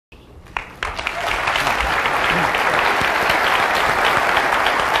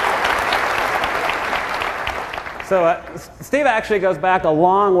Steve actually goes back a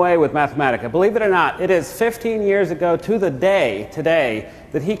long way with Mathematica. Believe it or not, it is 15 years ago to the day today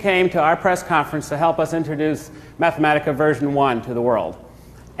that he came to our press conference to help us introduce Mathematica version 1 to the world.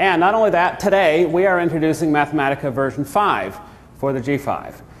 And not only that, today we are introducing Mathematica version 5 for the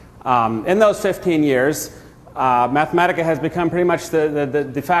G5. In those 15 years, Mathematica has become pretty much the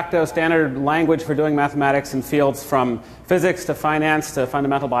de facto standard language for doing mathematics in fields from physics to finance to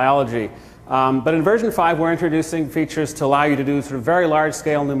fundamental biology. But in version 5, we're introducing features to allow you to do sort of very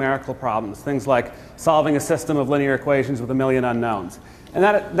large-scale numerical problems, things like solving a system of linear equations with 1 million unknowns. And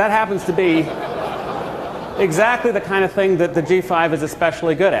that happens to be exactly the kind of thing that the G5 is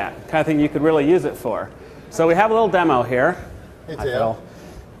especially good at, the kind of thing you could really use it for. So we have a little demo here. Hey, Dale.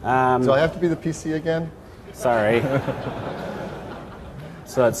 Do I have to be the PC again? Sorry.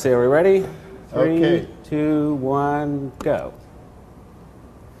 So let's see, are we ready? 3, okay. 2, 1, go.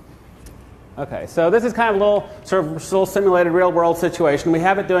 Okay, so this is kind of a little simulated real-world situation. We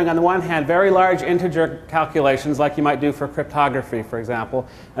have it doing, on the one hand, very large integer calculations like you might do for cryptography, for example.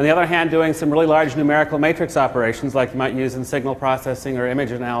 On the other hand, doing some really large numerical matrix operations like you might use in signal processing or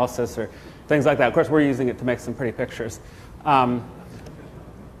image analysis or things like that. Of course, we're using it to make some pretty pictures.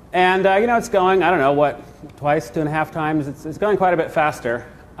 It's going, I don't know, what, twice, 2.5 times? It's going quite a bit faster.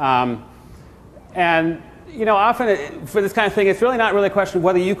 Often for this kind of thing, it's really not really a question of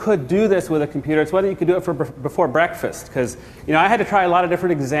whether you could do this with a computer. It's whether you could do it before breakfast. Because, I had to try a lot of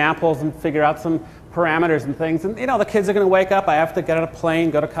different examples and figure out some parameters and things. And, the kids are going to wake up. I have to get on a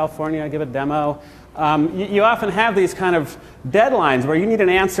plane, go to California, give a demo. You often have these kind of deadlines where you need an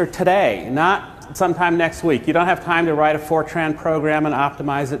answer today, not sometime next week. You don't have time to write a Fortran program and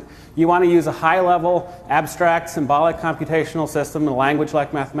optimize it. You want to use a high-level, abstract, symbolic computational system in a language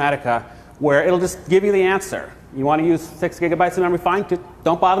like Mathematica, where it'll just give you the answer. You want to use 6 gigabytes of memory? Fine,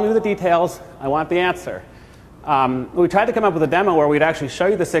 don't bother me with the details. I want the answer. We tried to come up with a demo where we'd actually show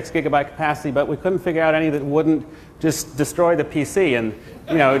you the 6 gigabyte capacity, but we couldn't figure out any that wouldn't just destroy the PC. And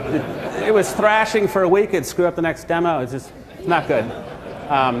it was thrashing for a week. It'd screw up the next demo. It's just not good.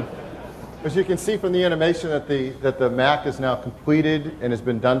 As you can see from the animation that the Mac is now completed and has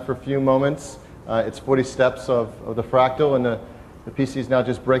been done for a few moments. It's 40 steps of the fractal, and the PC is now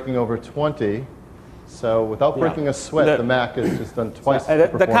just breaking over 20. So without breaking a sweat, the Mac has just done twice the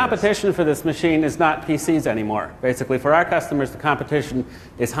performance. The competition for this machine is not PCs anymore. Basically, for our customers, the competition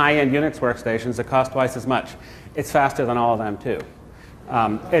is high-end Unix workstations that cost twice as much. It's faster than all of them, too.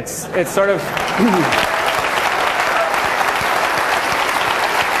 It's sort of...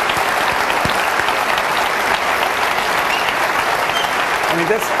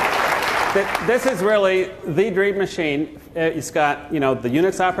 This is really the dream machine. It's got the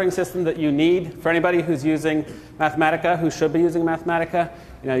Unix operating system that you need for anybody who's using Mathematica, who should be using Mathematica.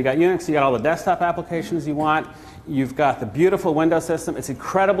 You got Unix, you got all the desktop applications you want. You've got the beautiful Windows system. It's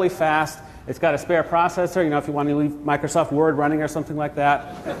incredibly fast. It's got a spare processor, if you want to leave Microsoft Word running or something like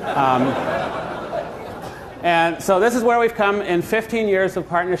that. And so this is where we've come in 15 years of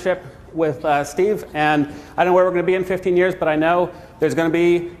partnership with Steve, and I don't know where we're going to be in 15 years, but I know there's going to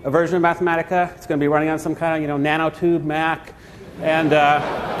be a version of Mathematica. It's going to be running on some kind of nanotube Mac, and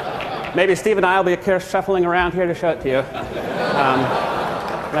maybe Steve and I will be shuffling around here to show it to you.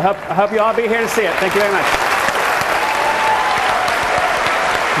 I hope you all be here to see it. Thank you very much.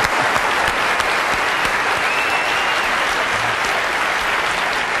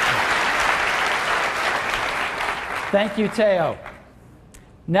 Thank you, Teo.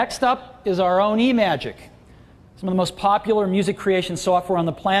 Next up is our own eMagic, some of the most popular music creation software on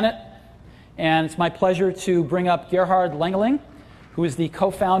the planet. And it's my pleasure to bring up Gerhard Lengeling, who is the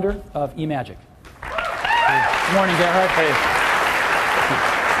co-founder of eMagic. Good morning, Gerhard. Hey.